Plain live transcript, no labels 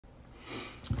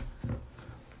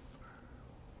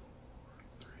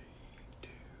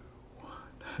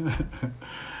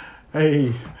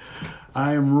Hey,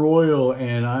 I am Royal,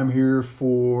 and I'm here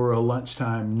for a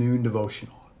lunchtime noon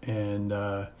devotional. And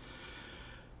I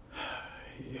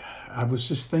was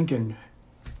just thinking,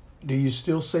 do you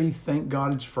still say thank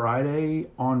God it's Friday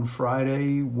on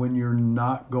Friday when you're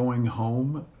not going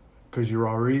home because you're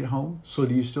already at home? So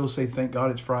do you still say thank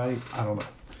God it's Friday? I don't know.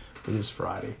 It is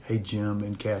Friday. Hey, Jim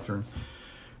and Catherine,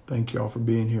 thank y'all for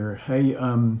being here. Hey,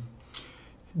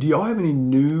 do y'all have any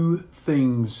new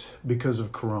things because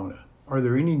of Corona? Are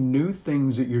there any new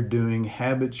things that you're doing,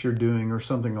 habits you're doing, or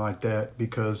something like that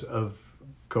because of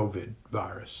COVID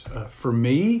virus? For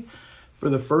me, for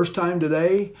the first time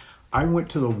today, I went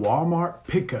to the Walmart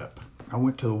pickup.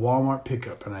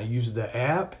 And I used the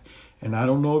app. And I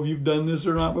don't know if you've done this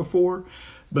or not before,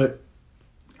 but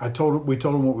we told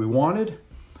them what we wanted.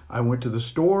 I went to the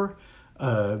store.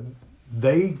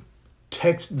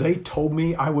 They told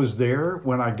me I was there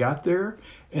when I got there,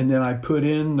 and then I put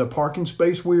in the parking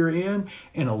space we were in,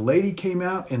 and a lady came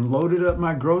out and loaded up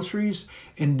my groceries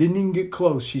and didn't even get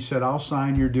close. She said, "I'll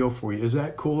sign your deal for you." Is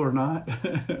that cool or not?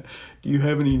 Do you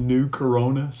have any new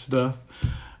Corona stuff?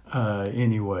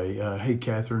 Anyway, hey,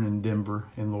 Catherine in Denver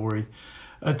and Lori.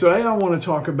 Today I want to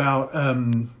talk about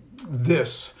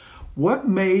this. What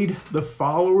made the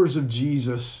followers of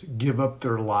Jesus give up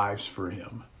their lives for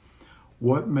him?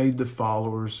 What made the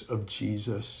followers of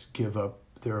Jesus give up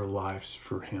their lives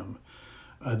for him?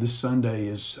 This Sunday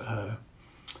is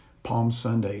Palm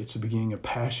Sunday. It's the beginning of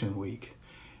Passion Week.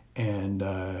 And,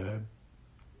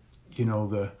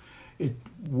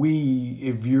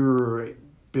 if you're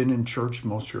been in church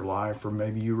most of your life, or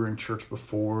maybe you were in church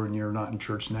before and you're not in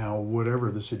church now,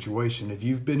 whatever the situation, if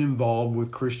you've been involved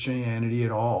with Christianity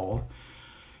at all,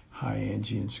 hi,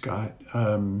 Angie and Scott,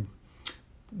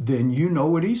 then you know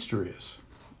what Easter is.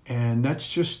 And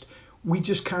we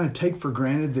just kind of take for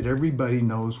granted that everybody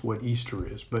knows what Easter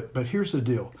is. But here's the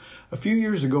deal. A few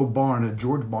years ago,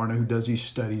 George Barna, who does these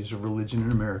studies of religion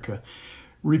in America,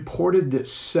 reported that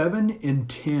 7 in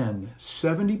 10,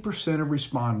 70% of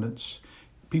respondents,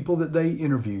 people that they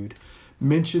interviewed,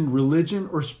 mentioned religion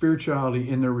or spirituality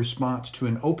in their response to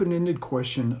an open-ended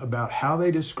question about how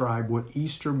they describe what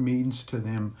Easter means to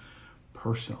them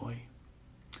personally.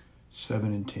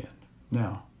 7 in 10.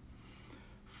 Now,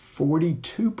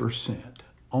 42%,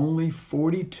 only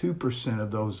 42%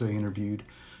 of those they interviewed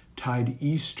tied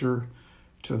Easter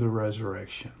to the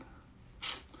resurrection.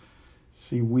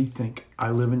 See, we think,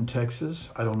 I live in Texas.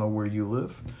 I don't know where you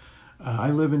live.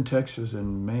 I live in Texas,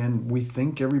 and man, we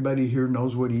think everybody here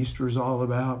knows what Easter is all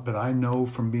about, but I know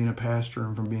from being a pastor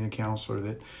and from being a counselor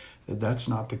that that's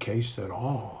not the case at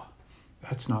all.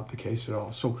 That's not the case at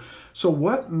all. So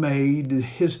what made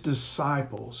his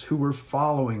disciples who were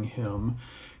following him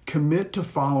commit to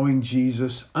following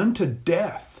Jesus unto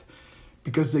death?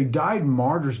 Because they died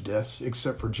martyrs' deaths,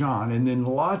 except for John, and then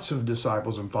lots of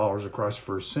disciples and followers across the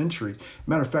first century.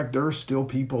 Matter of fact, there are still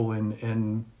people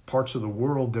in parts of the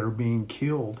world that are being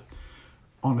killed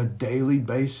on a daily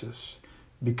basis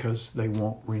because they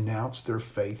won't renounce their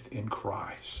faith in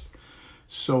Christ.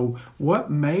 So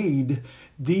what made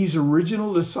these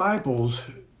original disciples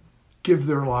give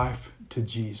their life to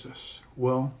Jesus?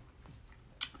 Well,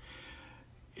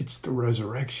 it's the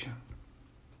resurrection.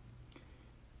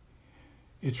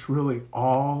 It's really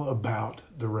all about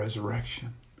the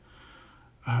resurrection.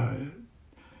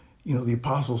 The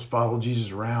apostles followed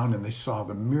Jesus around, and they saw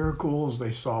the miracles.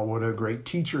 They saw what a great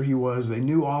teacher he was. They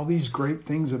knew all these great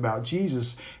things about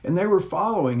Jesus, and they were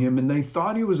following him, and they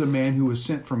thought he was a man who was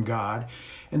sent from God,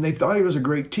 and they thought he was a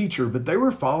great teacher, but they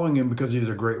were following him because he was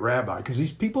a great rabbi. Because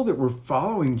these people that were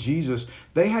following Jesus,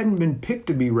 they hadn't been picked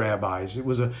to be rabbis.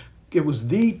 You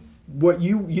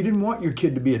didn't want your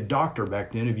kid to be a doctor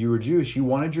back then. If you were Jewish, you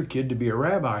wanted your kid to be a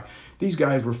rabbi. These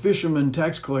guys were fishermen,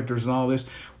 tax collectors, and all this.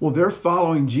 Well, they're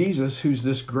following Jesus, who's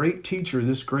this great teacher,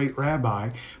 this great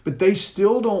rabbi, but they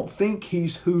still don't think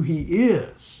he's who he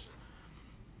is.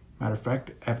 Matter of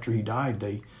fact, after he died,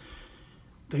 they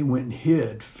went and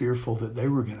hid, fearful that they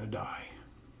were going to die.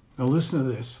 Now listen to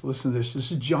this. This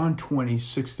is John 20,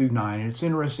 6 through 9. And it's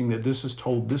interesting that this is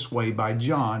told this way by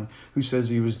John, who says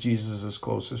he was Jesus'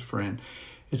 closest friend.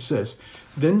 It says,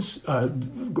 first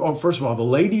of all, the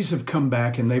ladies have come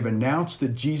back and they've announced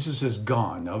that Jesus is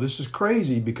gone. Now this is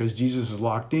crazy because Jesus is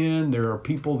locked in. There are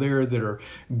people there that are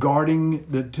guarding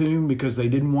the tomb because they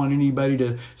didn't want anybody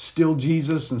to steal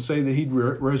Jesus and say that he'd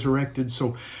resurrected.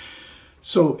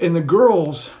 And the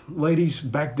girls, ladies,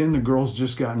 back then the girls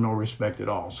just got no respect at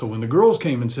all. So when the girls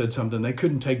came and said something, they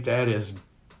couldn't take that as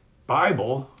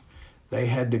Bible. They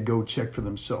had to go check for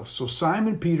themselves. So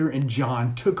Simon Peter and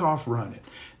John took off running.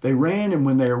 They ran, and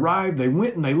when they arrived, they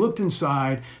went and they looked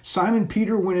inside. Simon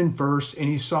Peter went in first, and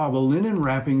he saw the linen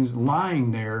wrappings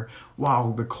lying there,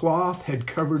 while the cloth had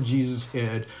covered Jesus'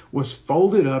 head was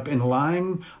folded up and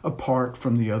lying apart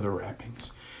from the other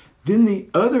wrappings. Then the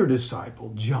other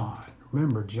disciple, John,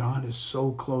 remember, John is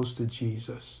so close to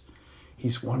Jesus.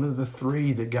 He's one of the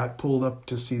three that got pulled up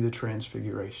to see the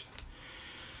transfiguration.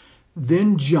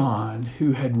 Then John,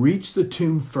 who had reached the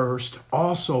tomb first,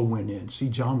 also went in. See,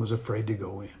 John was afraid to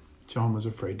go in. John was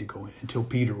afraid to go in until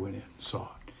Peter went in and saw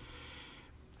it.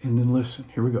 And then listen,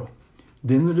 here we go.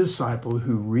 Then the disciple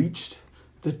who reached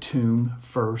the tomb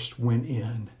first went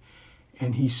in,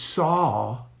 and he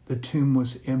saw the tomb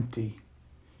was empty,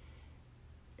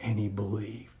 and he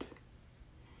believed.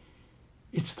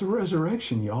 It's the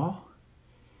resurrection, y'all.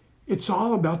 It's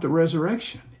all about the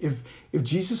resurrection. If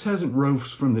Jesus hasn't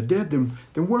rose from the dead, then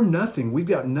we're nothing. We've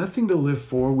got nothing to live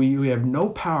for. We have no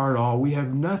power at all. We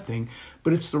have nothing.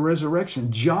 But it's the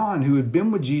resurrection. John, who had been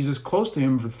with Jesus, close to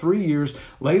him for 3 years,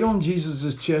 laid on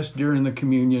Jesus' chest during the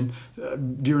communion,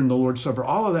 during the Lord's Supper,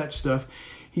 all of that stuff.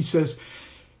 He says,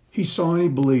 he saw and he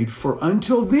believed. For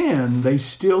until then, they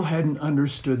still hadn't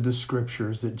understood the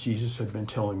scriptures that Jesus had been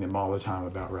telling them all the time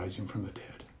about rising from the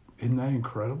dead. Isn't that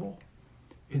incredible?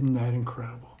 Isn't that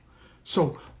incredible?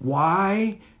 So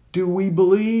why do we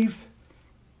believe?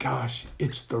 Gosh,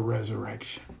 it's the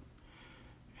resurrection.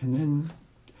 And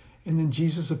then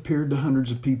Jesus appeared to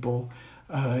hundreds of people.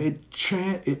 It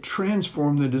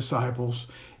transformed the disciples.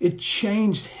 It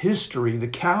changed history. The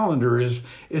calendar is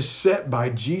set by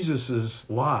Jesus's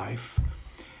life,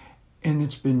 and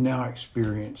it's been now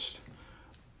experienced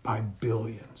by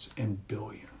billions and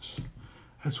billions.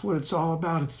 That's what it's all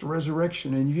about. It's the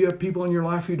resurrection. And if you have people in your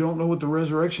life who don't know what the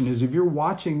resurrection is, if you're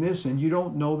watching this and you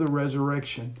don't know the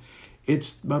resurrection,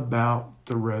 it's about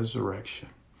the resurrection.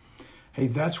 Hey,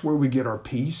 that's where we get our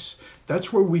peace.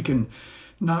 That's where we can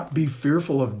not be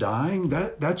fearful of dying.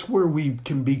 That's where we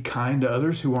can be kind to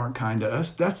others who aren't kind to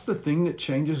us. That's the thing that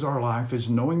changes our life, is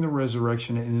knowing the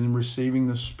resurrection and then receiving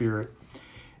the Spirit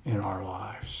in our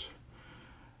lives.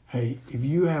 Hey, if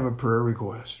you have a prayer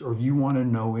request, or if you want to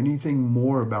know anything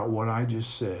more about what I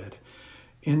just said,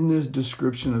 in the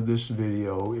description of this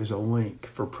video is a link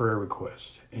for prayer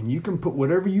requests. And you can put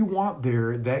whatever you want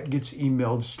there. That gets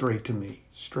emailed straight to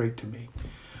me.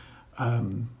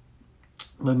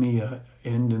 Let me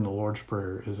end in the Lord's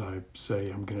Prayer, as I say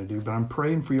I'm going to do. But I'm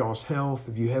praying for y'all's health.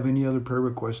 If you have any other prayer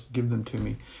requests, give them to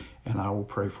me, and I will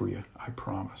pray for you. I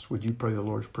promise. Would you pray the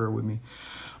Lord's Prayer with me?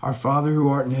 Our Father who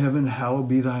art in heaven, hallowed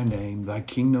be thy name. Thy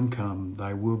kingdom come,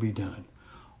 thy will be done,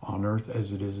 on earth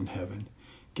as it is in heaven.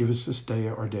 Give us this day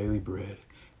our daily bread,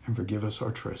 and forgive us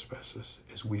our trespasses,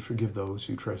 as we forgive those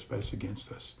who trespass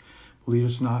against us. Lead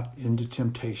us not into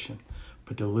temptation,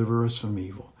 but deliver us from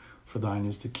evil. For thine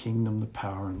is the kingdom, the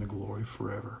power, and the glory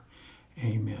forever.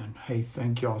 Amen. Hey,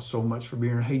 thank y'all so much for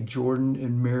being here. Hey, Jordan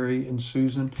and Mary and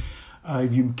Susan,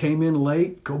 if you came in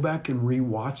late, go back and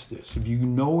rewatch this. If you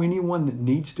know anyone that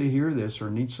needs to hear this or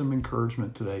needs some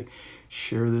encouragement today,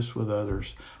 share this with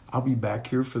others. I'll be back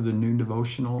here for the noon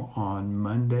devotional on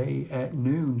Monday at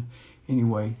noon.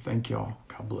 Anyway, thank y'all.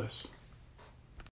 God bless.